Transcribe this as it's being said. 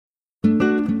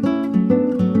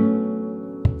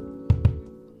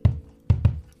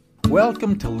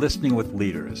Welcome to Listening with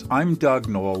Leaders. I'm Doug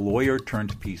Knoll, lawyer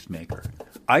turned peacemaker.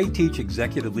 I teach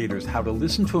executive leaders how to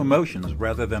listen to emotions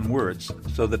rather than words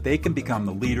so that they can become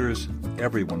the leaders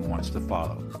everyone wants to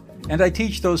follow. And I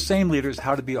teach those same leaders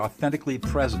how to be authentically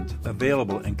present,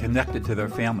 available, and connected to their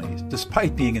families,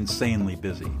 despite being insanely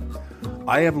busy.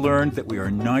 I have learned that we are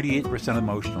 98%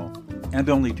 emotional and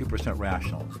only 2%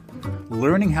 rational.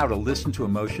 Learning how to listen to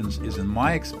emotions is, in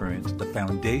my experience, the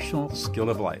foundational skill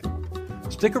of life.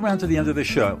 Stick around to the end of the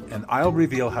show, and I'll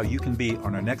reveal how you can be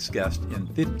on our next guest in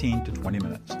 15 to 20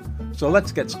 minutes. So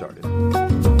let's get started.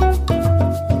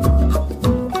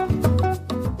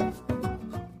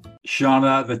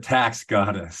 Shauna, the tax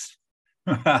goddess.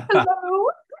 Hello.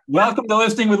 Welcome to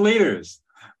Listening with Leaders.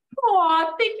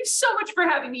 Aw, thank you so much for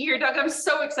having me here, Doug. I'm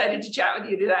so excited to chat with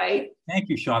you today. Thank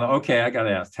you, Shauna. Okay, I got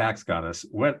to ask, tax goddess,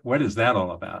 what is that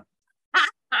all about?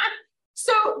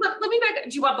 So let me back.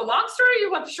 Do you want the long story or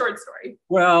you want the short story?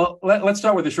 Well, let's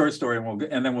start with the short story,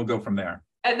 and then we'll go from there.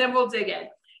 And then we'll dig in.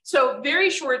 So very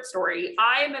short story.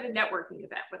 I'm at a networking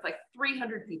event with like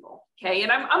 300 people. Okay.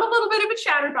 And I'm a little bit of a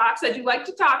chatterbox. I do like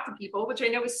to talk to people, which I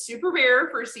know is super rare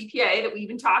for a CPA that we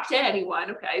even talk to anyone.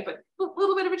 Okay. But a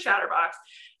little bit of a chatterbox.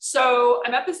 So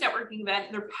I'm at this networking event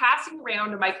and they're passing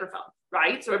around a microphone,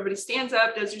 right? So everybody stands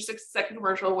up, does your 6-second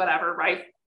commercial, whatever, right?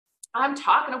 I'm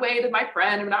talking away to my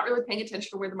friend. I'm not really paying attention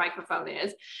to where the microphone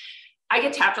is. I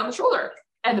get tapped on the shoulder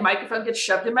and the microphone gets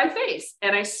shoved in my face.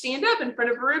 And I stand up in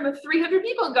front of a room of 300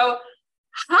 people and go,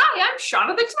 "Hi, I'm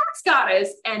Shauna, the tax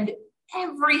goddess." And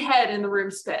every head in the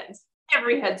room spins.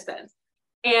 Every head spins.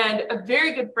 And a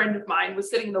very good friend of mine was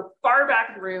sitting in the far back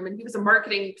of the room, and he was a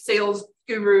marketing sales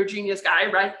guru, genius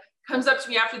guy, right? Comes up to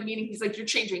me after the meeting. He's like, "You're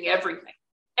changing everything.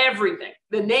 Everything.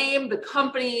 The name, the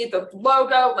company, the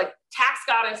logo, like tax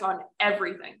goddess on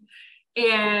everything."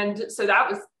 And so that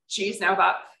was, now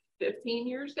about 15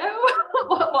 years ago, a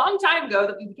long time ago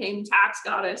that we became tax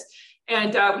goddess.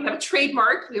 And we have a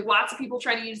trademark. We have lots of people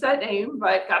trying to use that name,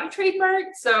 but got a trademark.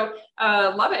 So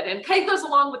love it. And kind of goes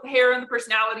along with the hair and the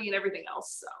personality and everything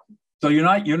else. So you're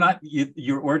not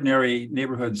your ordinary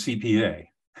neighborhood CPA.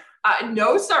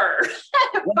 No, sir.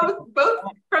 both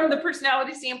from the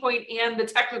personality standpoint and the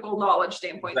technical knowledge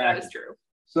standpoint. Exactly. That is true.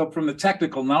 So from the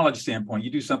technical knowledge standpoint, you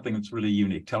do something that's really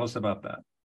unique. Tell us about that.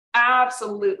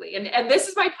 Absolutely. And this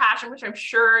is my passion, which I'm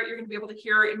sure you're going to be able to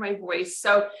hear in my voice.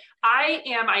 So I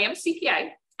am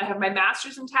CPA. I have my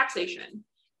master's in taxation,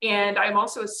 and I'm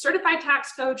also a certified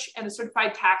tax coach and a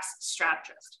certified tax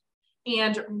strategist.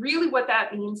 And really what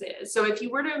that means is, so if you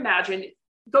were to imagine,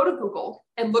 go to Google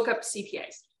and look up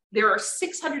CPAs. There are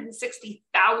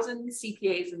 660,000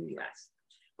 CPAs in the US.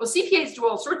 Well, CPAs do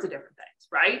all sorts of different things,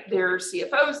 right? They're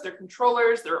CFOs, they're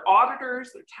controllers, they're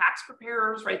auditors, they're tax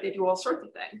preparers, right? They do all sorts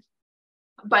of things.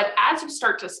 But as you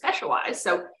start to specialize,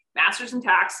 so master's in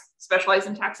tax, specialize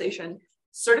in taxation,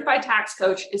 certified tax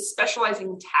coach is specializing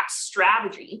in tax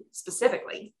strategy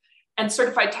specifically, and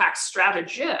certified tax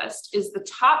strategist is the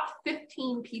top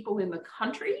 15 people in the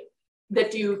country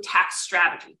that do tax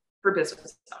strategy for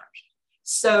business owners.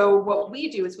 So what we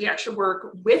do is we actually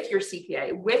work with your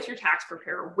CPA, with your tax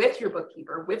preparer, with your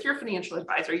bookkeeper, with your financial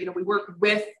advisor. We work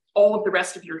with all of the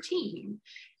rest of your team.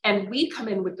 And we come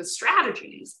in with the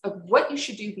strategies of what you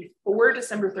should do before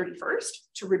December 31st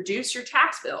to reduce your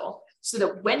tax bill so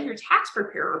that when your tax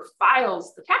preparer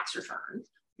files the tax return,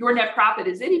 your net profit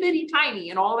is itty bitty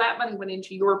tiny and all that money went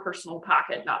into your personal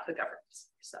pocket, not the government's.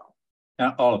 So,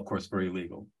 all, of course, very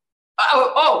legal.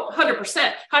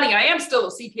 100%. Honey, I am still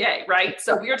a CPA, right?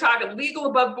 So we are talking legal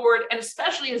above board, and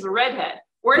especially as a redhead.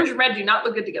 Orange and red do not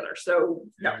look good together. So,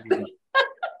 no.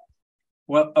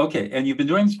 Well, okay. And you've been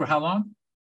doing this for how long?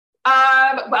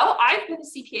 Well, I've been a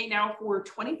CPA now for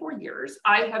 24 years.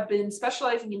 I have been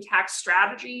specializing in tax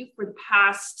strategy for the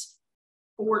past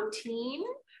 14.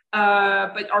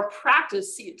 But our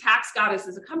practice, Tax Goddess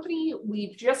as a company,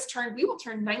 we will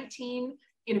turn 19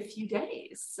 in a few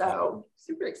days. So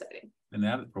super exciting. Been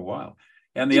at it for a while.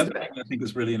 And the other thing I think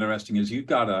is really interesting is you've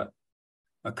got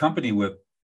a company with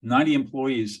 90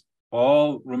 employees,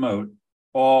 all remote,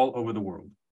 all over the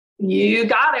world. You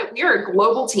got it. We're a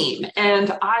global team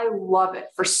and I love it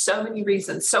for so many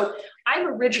reasons. So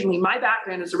my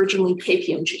background is originally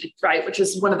KPMG, right? Which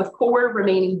is one of the 4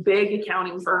 remaining big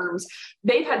accounting firms.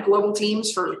 They've had global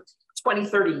teams for 20,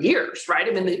 30 years, right?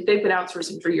 I mean, they've been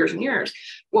outsourcing for years and years.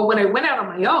 Well, when I went out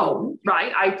on my own,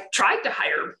 right, I tried to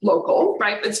hire local,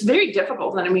 right? It's very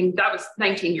difficult. And I mean, that was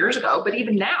 19 years ago, but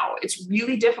even now it's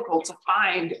really difficult to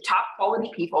find top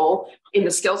quality people in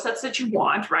the skill sets that you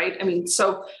want, right? I mean,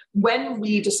 so when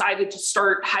we decided to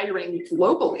start hiring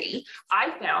globally,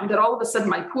 I found that all of a sudden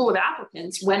my pool of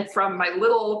applicants went from my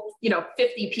little,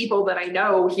 50 people that I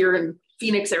know here in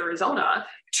Phoenix, Arizona,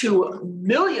 to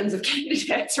millions of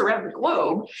candidates around the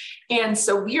globe. And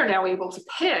so we are now able to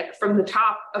pick from the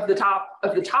top of the top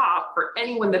of the top for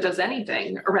anyone that does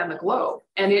anything around the globe.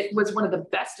 And it was one of the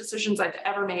best decisions I've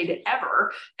ever made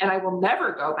ever. And I will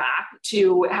never go back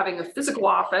to having a physical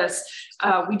office.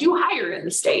 We do hire in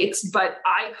the States, but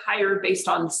I hire based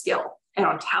on skill and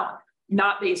on talent,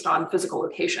 not based on physical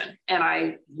location. And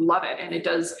I love it. And it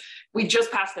does, we just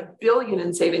passed $1 billion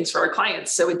in savings for our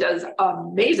clients. So it does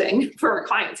amazing for our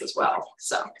clients as well.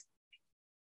 So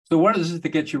what is it that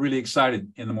gets you really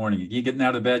excited in the morning? You getting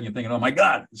out of bed and you're thinking, oh my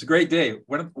God, it's a great day.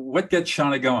 What gets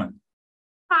Shauna going?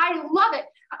 I love it.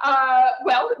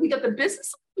 Well, we got the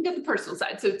business, we got the personal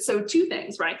side. So two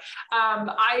things, right?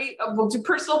 I will do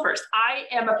personal first. I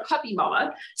am a puppy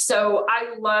mama. So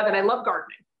I love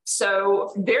gardening.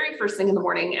 So very first thing in the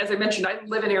morning, as I mentioned, I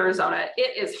live in Arizona.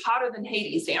 It is hotter than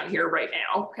Hades down here right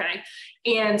now. Okay.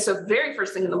 And so very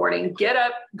first thing in the morning, get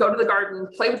up, go to the garden,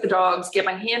 play with the dogs, get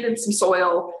my hand in some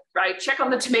soil, right? Check on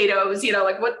the tomatoes,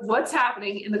 like what's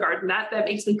happening in the garden. That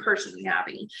makes me personally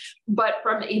happy. But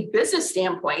from a business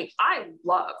standpoint, I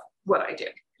love what I do,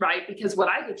 right? Because what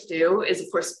I get to do is, of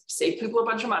course, save people a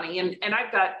bunch of money. And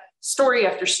I've got story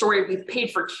after story. We've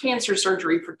paid for cancer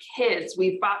surgery for kids.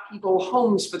 We've bought people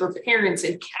homes for their parents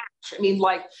in cash. I mean,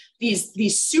 like these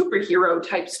superhero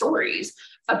type stories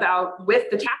about, with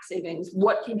the tax savings,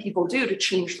 what can people do to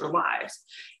change their lives?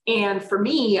 And for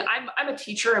me, I'm a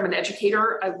teacher, I'm an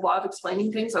educator. I love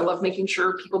explaining things. I love making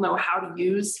sure people know how to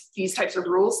use these types of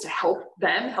rules to help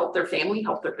them, help their family,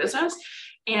 help their business.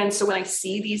 And so when I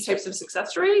see these types of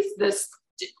success stories,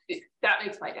 that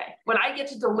makes my day. When I get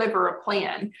to deliver a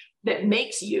plan that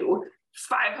makes you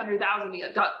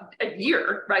 $500,000 a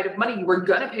year, right, of money you were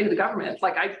going to pay to the government,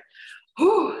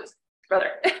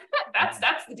 brother,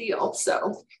 that's the deal.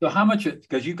 So how much,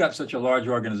 because you've got such a large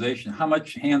organization, how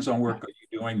much hands-on work are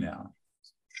you doing now?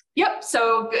 Yep.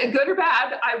 So good or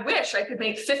bad, I wish I could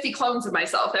make 50 clones of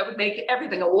myself. That would make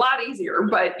everything a lot easier,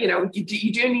 but you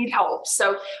do need help.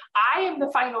 So I am the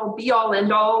final be all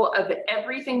end all of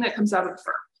everything that comes out of the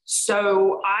firm.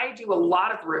 So I do a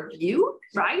lot of review,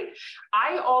 right?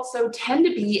 I also tend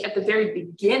to be at the very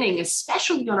beginning,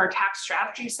 especially on our tax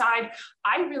strategy side.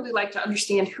 I really like to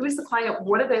understand who is the client,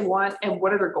 what do they want, and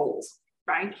what are their goals,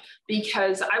 right?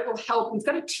 Because I will help. We've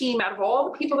got a team out of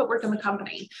all the people that work in the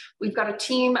company. We've got a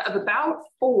team of about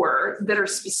 4 that are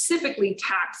specifically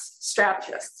tax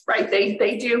strategists, right?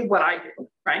 They do what I do,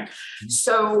 right?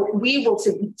 So we will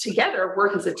together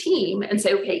work as a team and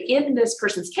say, okay, in this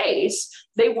person's case,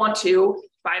 they want to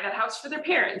buy that house for their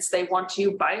parents. They want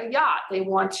to buy a yacht. They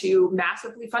want to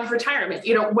massively fund retirement,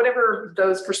 whatever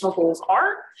those personal goals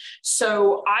are.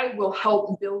 So I will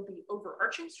help build the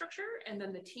overarching structure, and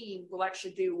then the team will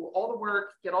actually do all the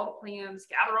work, get all the plans,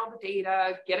 gather all the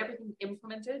data, get everything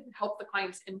implemented, help the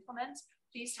clients implement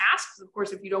these tasks. Of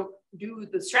course, if you don't do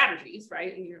the strategies,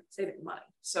 right, and you're saving money.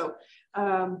 So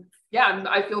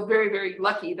I feel very, very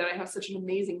lucky that I have such an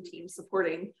amazing team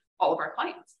supporting all of our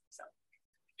clients. So.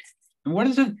 And what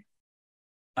is it?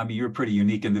 I mean, you're a pretty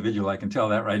unique individual. I can tell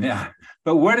that right now.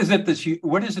 But what is it that's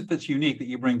unique that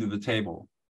you bring to the table?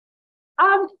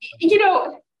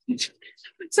 It's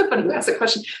so funny you ask that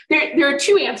question. There are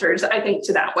 2 answers, I think,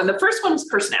 to that one. The first one is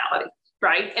personality,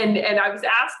 right? And I was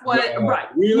asked what, right?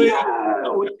 Really?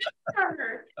 No.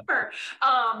 Sure.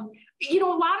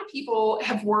 A lot of people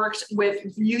have worked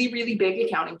with really, really big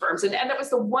accounting firms, and that was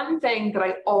the one thing that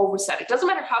I always said. It doesn't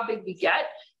matter how big we get.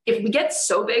 If we get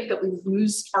so big that we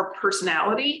lose our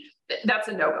personality, that's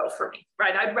a no-go for me,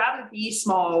 right? I'd rather be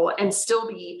small and still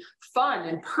be fun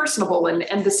and personable and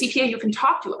the CPA you can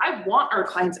talk to. I want our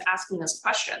clients asking us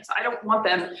questions. I don't want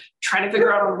them trying to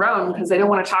figure out on their own because they don't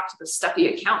want to talk to the stuffy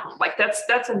accountant. Like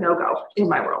that's a no-go in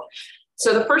my world.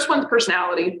 So the first one's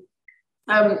personality.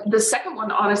 The second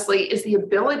one, honestly, is the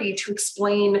ability to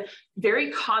explain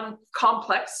very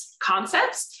complex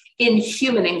concepts in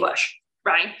human English.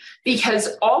 Right?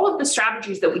 Because all of the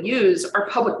strategies that we use are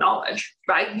public knowledge,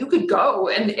 right? You could go,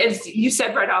 and as you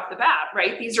said right off the bat,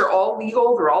 right? These are all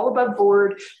legal, they're all above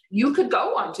board. You could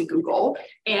go onto Google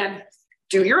and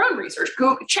do your own research.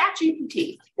 Google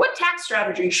ChatGPT. What tax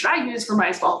strategy should I use for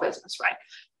my small business, right?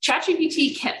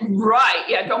 ChatGPT can't, right?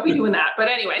 Yeah, don't be doing that. But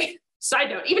anyway,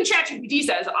 Side note, even ChatGPT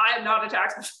says, I am not a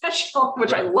tax professional,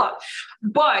 which I love.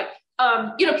 But,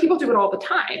 people do it all the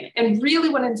time. And really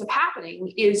what ends up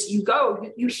happening is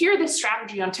you hear this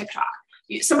strategy on TikTok.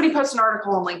 Somebody posts an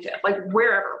article on LinkedIn, like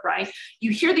wherever, right?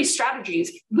 You hear these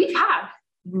strategies. We've had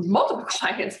multiple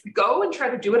clients go and try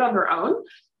to do it on their own.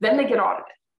 Then they get audited.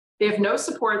 They have no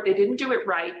support. They didn't do it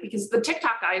right because the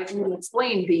TikTok guy is going to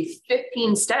explain the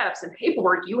 15 steps and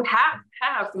paperwork you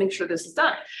have to make sure this is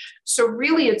done. So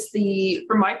really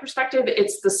from my perspective,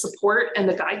 it's the support and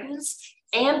the guidance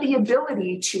and the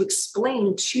ability to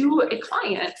explain to a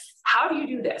client, how do you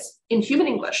do this in human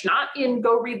English, not in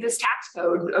go read this tax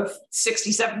code of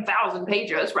 67,000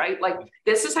 pages, right? Like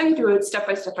this is how you do it step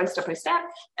by step by step by step,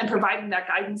 and providing that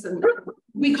guidance. And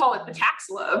we call it the tax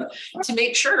love to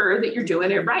make sure that you're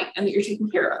doing it right and that you're taken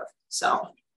care of. So.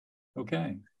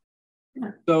 Okay.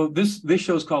 Yeah. So this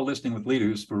show is called Listening with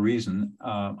Leaders for a reason.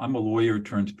 I'm a lawyer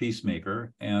turned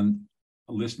peacemaker, and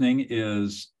listening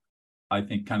is, I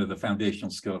think, kind of the foundational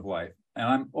skill of life. And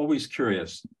I'm always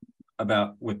curious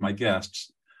about, with my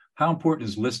guests, how important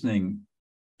is listening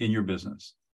in your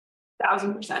business?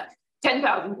 1,000%,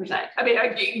 10,000%. I mean,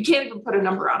 you can't even put a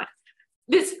number on it.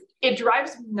 It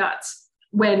drives me nuts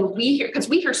when because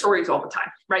we hear stories all the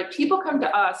time, right? People come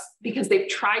to us because they've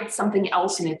tried something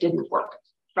else and it didn't work,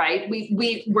 right?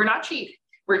 We're not cheap.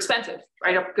 We're expensive,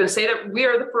 right? I'm going to say that we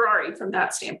are the Ferrari from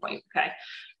that standpoint, okay?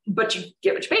 But you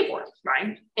get what you pay for,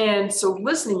 right? And so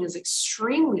listening is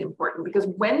extremely important because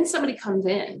when somebody comes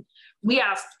in, we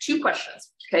ask 2 questions,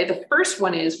 okay? The first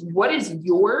one is, what is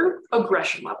your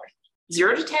aggression level?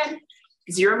 0 to 10,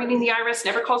 0 meaning the IRS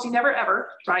never calls you never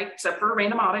ever, right? Except for a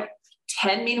random audit.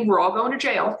 10 meaning we're all going to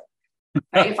jail,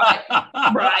 okay?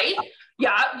 Right?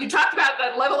 Yeah, you talked about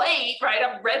that level 8, right?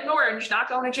 I'm red and orange, not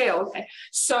going to jail, okay?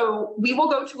 So we will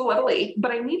go to a level 8, but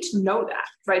I need to know that,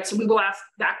 right? So we will ask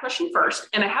that question first,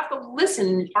 and I have to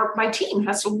listen, my team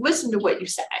has to listen to what you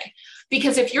say.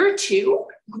 Because if you're a 2,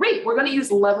 great, we're going to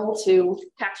use level 2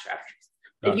 tax strategies.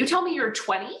 If you tell me you're a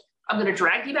 20, I'm going to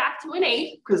drag you back to an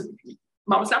 8 because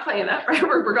Mama's not playing that, right?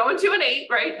 We're going to an 8,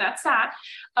 right? That's that.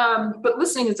 But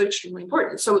listening is extremely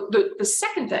important. So the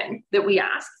second thing that we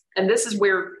ask, and this is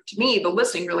where, to me, the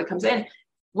listening really comes in.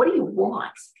 What do you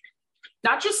want?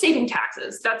 Not just saving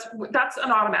taxes. That's an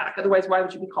automatic. Otherwise, why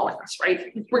would you be calling us,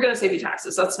 right? We're going to save you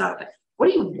taxes. That's not a thing. What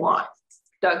do you want,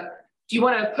 Doug? Do you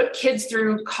want to put kids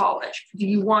through college? Do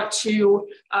you want to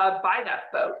buy that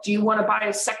boat? Do you want to buy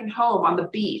a second home on the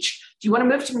beach? Do you want to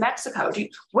move to Mexico?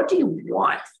 What do you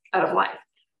want out of life?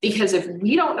 Because if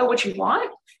we don't know what you want,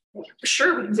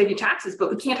 sure, we can save you taxes, but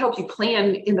we can't help you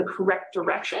plan in the correct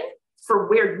direction for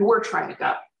where you're trying to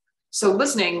go. So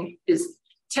listening is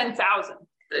 10,000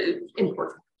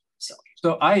 important.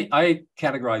 So I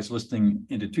categorize listening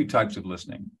into 2 types of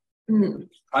listening. Mm-hmm.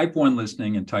 Type 1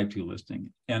 listening and type 2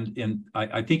 listening. And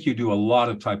I think you do a lot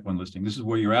of type 1 listening. This is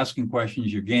where you're asking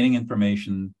questions, you're gaining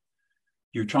information,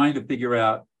 you're trying to figure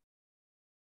out,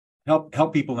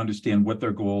 help people understand what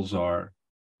their goals are,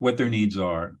 what their needs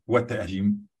are, as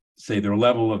you say, their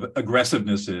level of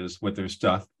aggressiveness is, what their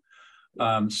stuff,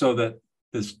 so that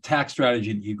this tax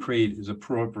strategy that you create is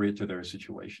appropriate to their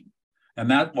situation. And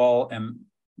that's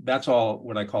all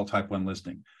what I call type 1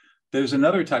 listening. There's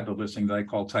another type of listening that I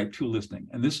call type 2 listening.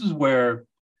 And this is where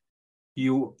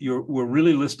we're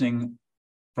really listening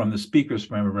from the speaker's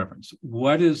frame of reference.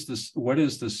 What is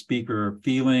the speaker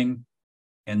feeling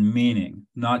and meaning,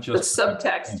 not just the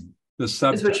subtext. The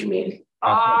subtext is what you mean.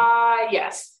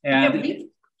 Yes. And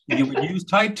you would use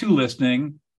type 2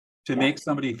 listening to make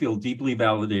somebody feel deeply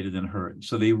validated and heard.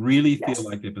 So they really feel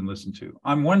like they've been listened to.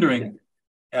 I'm wondering,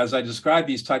 as I describe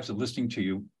these types of listening to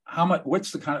you,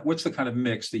 what's the kind of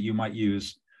mix that you might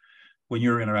use when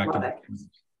you're interacting?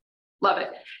 Love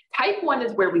it. Type 1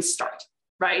 is where we start,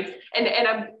 right? And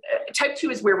type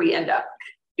 2 is where we end up,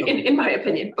 in my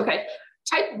opinion. Okay.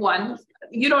 Type 1,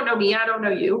 you don't know me, I don't know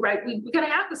you, right? We're going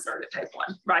to have to start at type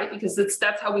 1, right? Because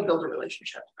that's how we build a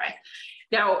relationship, right?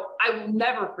 Now, I will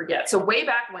never forget. So way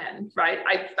back when, right,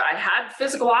 I had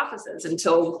physical offices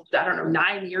until,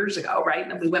 9 years ago, right?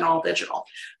 And then we went all digital.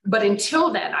 But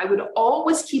until then, I would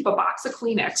always keep a box of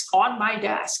Kleenex on my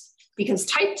desk because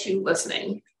type 2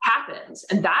 listening happens.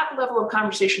 And that level of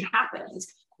conversation happens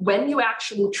when you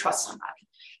actually trust somebody.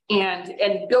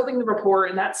 And building the rapport,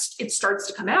 and it starts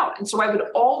to come out. And so I would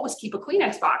always keep a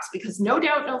Kleenex box because no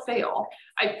doubt, no fail,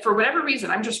 for whatever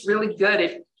reason, I'm just really good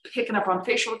at picking up on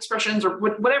facial expressions or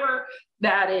whatever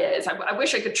that is. I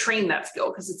wish I could train that skill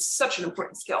because it's such an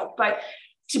important skill, but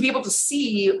to be able to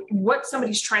see what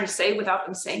somebody's trying to say without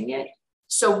them saying it.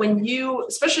 So when you,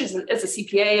 especially as a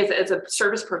CPA, as a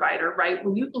service provider, right,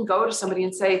 when you can go to somebody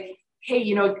and say, hey,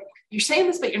 you're saying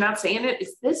this, but you're not saying it.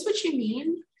 Is this what you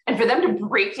mean? And for them to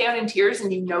break down in tears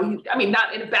and I mean,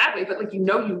 not in a bad way, but like, you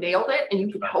nailed it and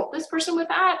you can help this person with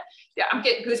that. Yeah, I'm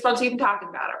getting goosebumps even talking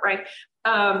about it, right?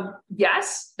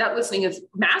 Yes, that listening is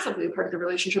massively a part of the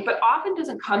relationship, but often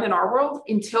doesn't come in our world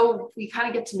until we kind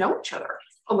of get to know each other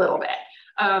a little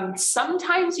bit.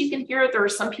 Sometimes you can hear there are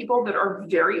some people that are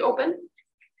very open,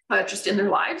 just in their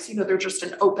lives, they're just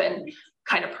an open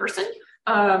kind of person.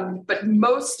 But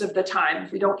most of the time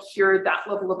we don't hear that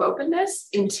level of openness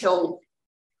until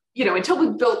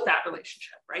we've built that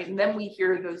relationship, right? And then we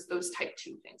hear those type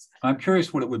 2 things. I'm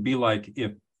curious what it would be like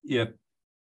if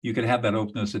you could have that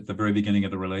openness at the very beginning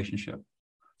of the relationship.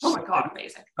 Oh my God,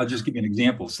 amazing. I'll just give you an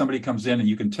example. Somebody comes in and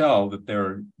you can tell that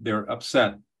they're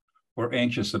upset or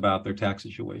anxious about their tax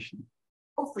situation.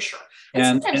 Oh, for sure.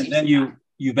 And then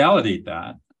you validate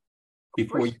that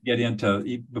before you get into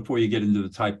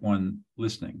the type 1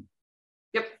 listening.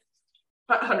 Yep.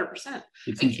 100%.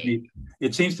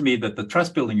 It seems to me that the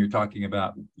trust building you're talking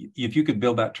about, if you could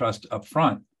build that trust up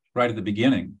front, right at the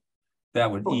beginning,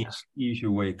 that would ease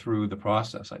your way through the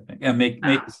process, I think, and make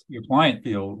your client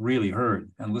feel really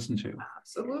heard and listened to.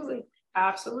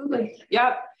 Absolutely.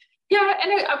 Yeah. Yeah.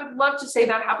 And I would love to say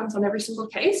that happens on every single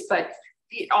case, but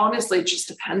honestly, it just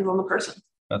depends on the person.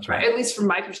 That's right. At least from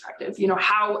my perspective,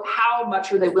 how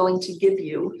much are they willing to give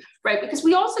you, right? Because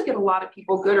we also get a lot of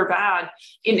people, good or bad,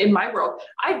 in my world.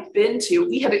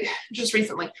 We had just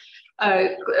recently,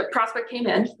 a prospect came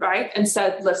in, right, and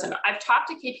said, listen, I've talked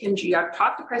to KPMG, I've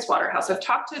talked to Price Waterhouse, I've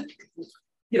talked to,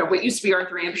 what used to be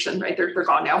Arthur Anderson, right? They're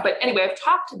gone now. But anyway, I've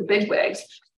talked to the big wigs.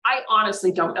 I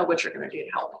honestly don't know what you're going to do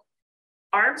to help me.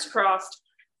 Arms crossed.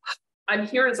 I'm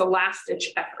here as a last ditch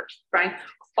effort, right?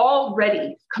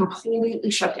 Already completely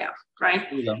shut down, right?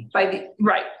 Yeah. By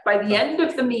the end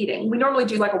of the meeting, we normally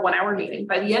do like a 1-hour meeting.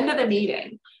 By the end of the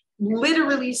meeting,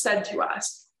 literally said to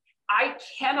us, I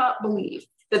cannot believe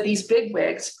that these big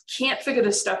wigs can't figure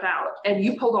this stuff out. And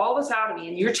you pulled all this out of me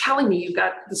and you're telling me you've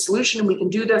got the solution and we can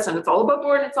do this and it's all above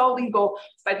board and it's all legal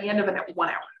by the end of 1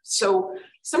 hour. So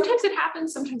sometimes it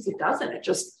happens, sometimes it doesn't. It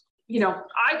just,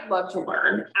 I'd love to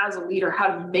learn as a leader how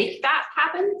to make that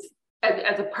happen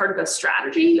as a part of a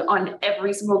strategy on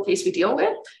every single case we deal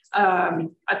with.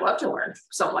 I'd love to learn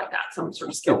something like that, some sort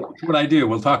of skill. What I do,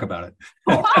 we'll talk about it.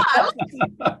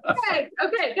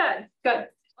 Okay, good.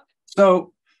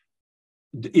 So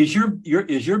is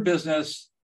your business,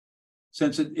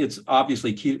 since it's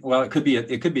obviously key, well, it could be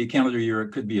a calendar year,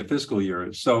 it could be a fiscal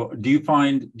year. So do you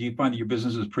find that your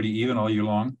business is pretty even all year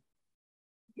long?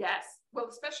 Yes. Well,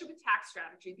 especially with tax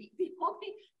strategy, the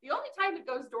only time it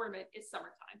goes dormant is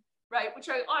summertime, right? Which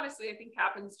I think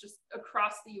happens just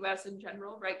across the U.S. in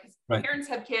general, right? Because parents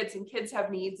have kids and kids have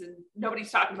needs and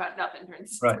nobody's talking about nothing during the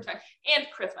summertime. And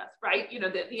Christmas, right?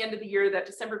 The end of the year, that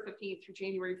December 15th through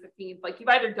January 15th, like you've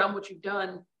either done what you've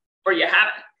done or you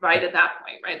haven't, right? At that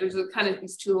point, right? There's kind of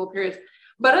these 2 little periods,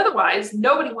 but otherwise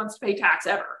nobody wants to pay tax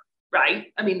ever, right?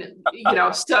 I mean,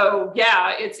 so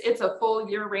yeah, it's a full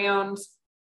year round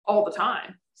all the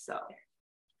time. So.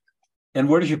 And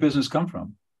where does your business come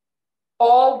from?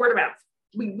 All word of mouth.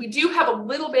 We do have a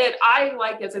little bit.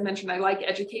 As I mentioned, I like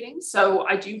educating. So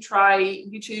I do try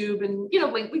YouTube and,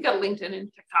 we've got LinkedIn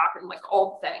and TikTok and like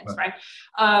all the things, right?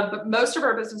 But most of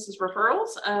our business is referrals.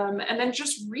 And then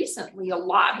just recently, a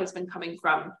lot has been coming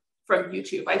from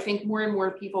YouTube. I think more and more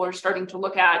people are starting to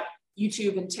look at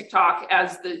YouTube and TikTok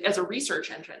as a research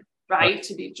engine, right?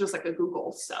 To be just like a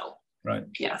Google. So,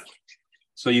 yeah.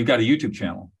 So you've got a YouTube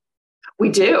channel. We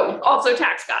do. Also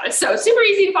Tax Goddess. So super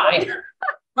easy to find.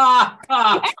 Tax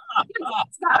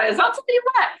Goddess. I'll tell you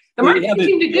what. The marketing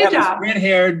team did a good job.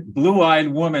 Red-haired, blue-eyed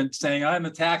woman saying, I'm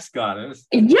a tax goddess.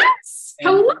 Yes.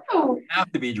 Hello. You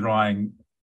have to be drawing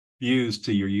views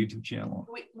to your YouTube channel.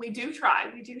 We do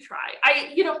try.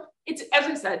 It's, as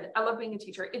I said, I love being a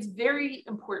teacher. It's very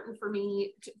important for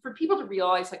me for people to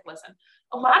realize, like, listen,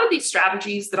 a lot of these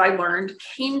strategies that I learned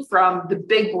came from the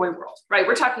big boy world, right?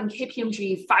 We're talking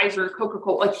KPMG, Pfizer,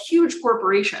 Coca-Cola, like huge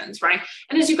corporations, right?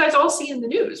 And as you guys all see in the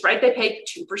news, right? They pay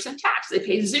 2% tax. They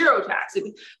pay 0 tax.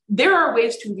 There are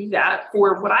ways to do that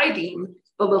for what I deem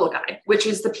the little guy, which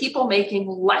is the people making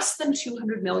less than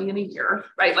 200 million a year,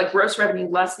 right? Like gross revenue,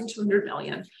 less than 200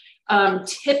 million.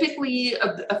 Typically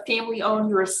a family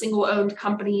owned or a single owned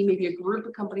company, maybe a group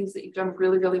of companies that you've done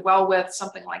really, really well with,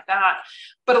 something like that.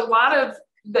 But a lot of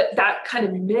that kind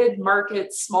of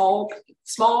mid-market, small,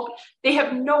 they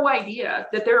have no idea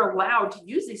that they're allowed to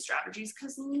use these strategies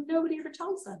because nobody ever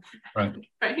tells them. Right.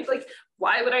 Like,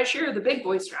 why would I share the big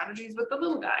boy strategies with the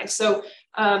little guy? So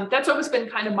that's always been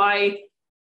kind of my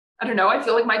I don't know, I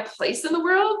feel like my place in the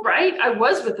world, right? I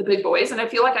was with the big boys and I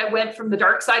feel like I went from the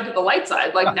dark side to the light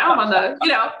side. Like now I'm on the,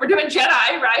 we're doing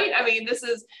Jedi, right? I mean, this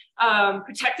is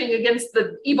protecting against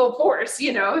the evil force,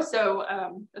 so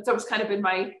that's always kind of been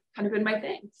my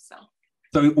thing. So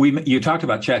you talked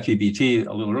about ChatGPT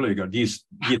a little earlier ago. Do you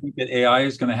think that AI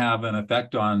is going to have an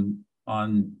effect on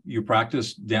your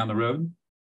practice down the road?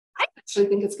 I actually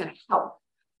think it's going to help.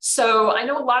 So I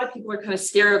know a lot of people are kind of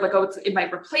scared, like, oh, it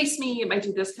might replace me. It might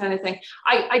do this kind of thing.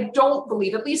 I don't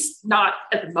believe, at least not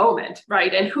at the moment,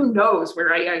 right? And who knows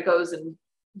where AI goes and,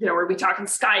 are we talking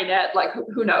Skynet? Like,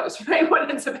 who knows, right? What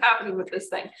ends up happening with this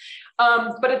thing?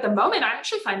 But at the moment, I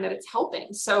actually find that it's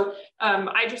helping. So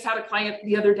I just had a client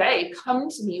the other day come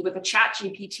to me with a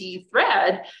ChatGPT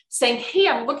thread saying, hey,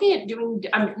 I'm looking at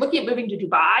moving to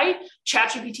Dubai.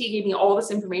 ChatGPT gave me all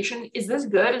this information. Is this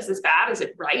good? Is this bad? Is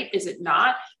it right? Is it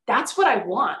not? That's what I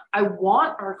want. I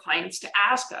want our clients to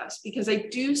ask us, because I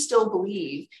do still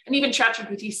believe, and even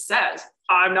ChatGPT says,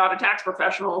 I'm not a tax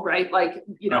professional, right? Like,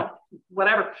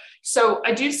 whatever. So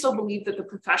I do still believe that the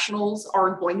professionals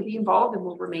are going to be involved and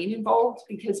will remain involved,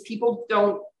 because people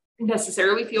don't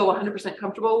necessarily feel 100%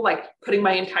 comfortable, like putting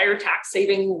my entire tax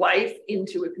saving life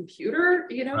into a computer,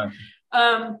 Right.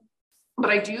 But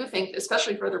I do think,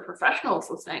 especially for other professionals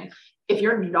listening, if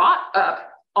you're not up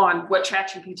on what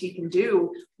ChatGPT can do,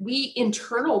 we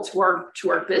internal to our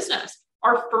business,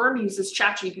 our firm uses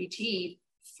ChatGPT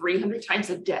 300 times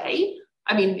a day.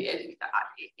 I mean,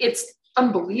 it's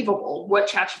unbelievable what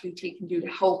ChatGPT can do to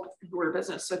help your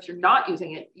business. So if you're not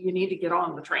using it, you need to get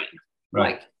on the train,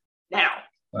 right, like now.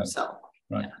 Right. So,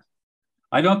 right. Yeah.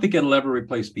 I don't think it'll ever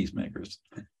replace peacemakers.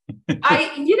 You just never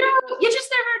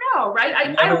know, right?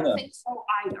 I don't think so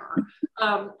either.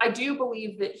 I do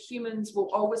believe that humans will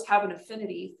always have an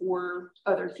affinity for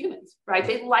other humans, right?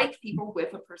 They like people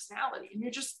with a personality, and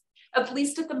you're just, at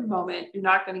least at the moment, you're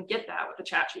not going to get that with the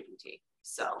ChatGPT.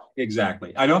 So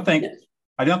exactly. I don't think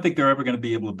they're ever going to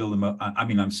be able to build them. I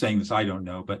mean, I'm saying this, I don't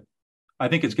know, but I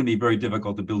think it's going to be very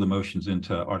difficult to build emotions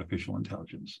into artificial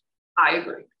intelligence. I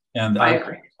agree. And I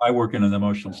agree. I work in an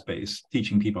emotional space,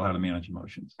 teaching people how to manage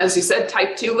emotions. As you said,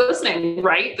 type 2 listening,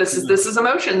 right? This is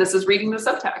emotion. This is reading the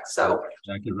subtext. So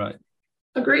exactly right.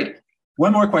 Agreed.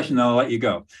 One more question, then I'll let you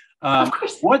go. Of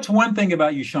course. What's one thing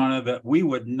about you, Shauna, that we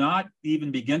would not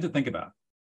even begin to think about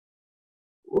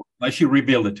unless you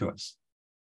revealed it to us?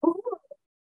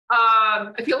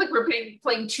 I feel like we're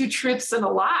playing two truths and a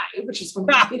lie, which is one of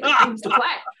my favorite things to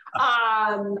play.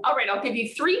 All right, I'll give you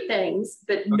 3 things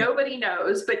that nobody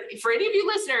knows. But for any of you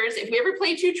listeners, if we ever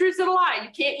play 2 truths and a lie, you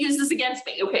can't use this against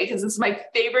me, okay? Because this is my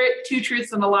favorite 2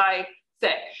 truths and a lie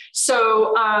thing.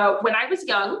 So when I was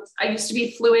young, I used to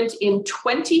be fluent in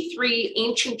 23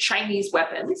 ancient Chinese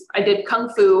weapons. I did Kung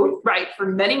Fu, right, for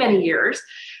many, many years.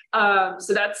 I'm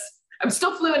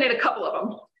still fluent in a couple of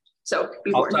them. So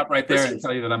I'll stop right there and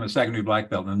tell you that I'm a secondary black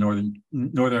belt in the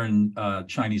northern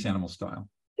Chinese animal style.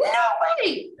 No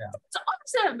way! Yeah. That's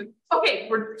awesome. Okay,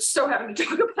 we're so happy to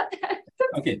talk about that.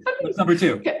 Okay, what's number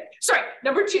 2? Okay, sorry.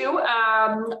 Number 2,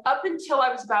 up until I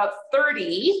was about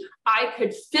 30, I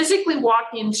could physically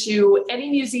walk into any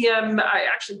museum. I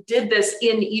actually did this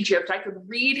in Egypt. I could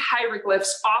read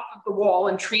hieroglyphs off of the wall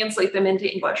and translate them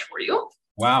into English for you.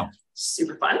 Wow.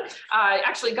 Super fun. I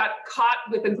actually got caught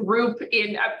with a group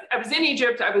I was in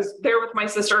Egypt. I was there with my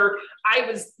sister. I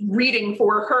was reading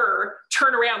for her.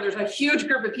 Turn around. There's a huge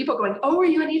group of people going, oh, are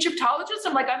you an Egyptologist?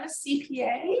 I'm like, I'm a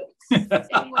CPA. Anyway, so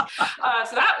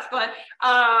that was fun.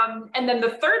 And then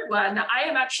the third one, I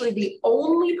am actually the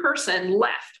only person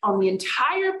left on the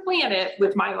entire planet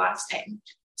with my last name.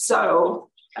 So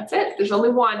that's it. There's only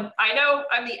one. I know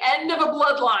I'm the end of a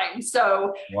bloodline.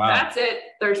 So That's it.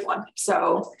 There's one.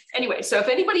 So anyway, so if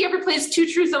anybody ever plays 2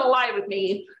 truths and a lie with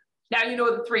me, now you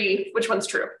know the 3, which one's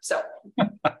true. So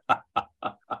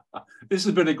this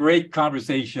has been a great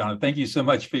conversation, Shauna. Thank you so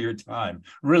much for your time.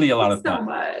 Really a lot of fun. So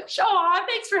much. Oh,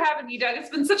 thanks for having me, Doug. It's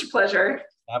been such a pleasure.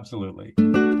 Absolutely.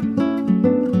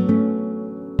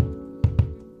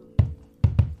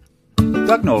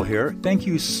 Doug Knoll here. Thank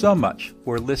you so much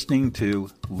for listening to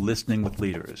Listening with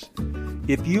Leaders.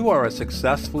 If you are a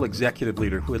successful executive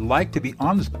leader who would like to be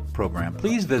on this program,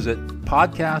 please visit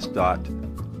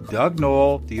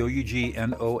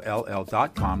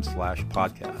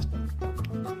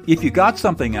podcast.dougnoll.com/podcast. If you got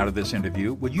something out of this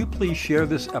interview, would you please share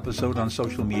this episode on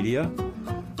social media?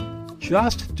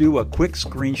 Just do a quick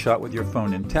screenshot with your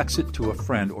phone and text it to a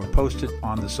friend or post it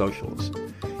on the socials.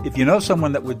 If you know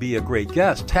someone that would be a great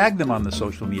guest, tag them on the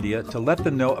social media to let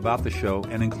them know about the show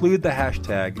and include the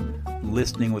hashtag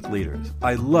Listening with Leaders.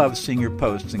 I love seeing your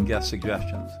posts and guest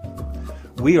suggestions.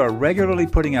 We are regularly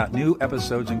putting out new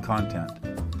episodes and content.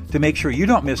 To make sure you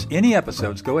don't miss any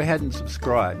episodes, go ahead and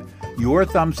subscribe. Your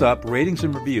thumbs up, ratings,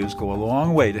 and reviews go a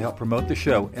long way to help promote the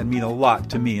show and mean a lot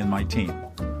to me and my team.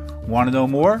 Want to know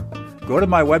more? Go to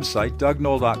my website,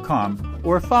 dougnoll.com,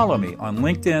 or follow me on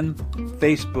LinkedIn,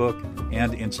 Facebook,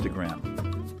 and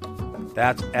Instagram.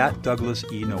 That's at Douglas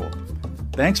E. Noll.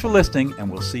 Thanks for listening, and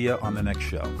we'll see you on the next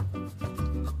show.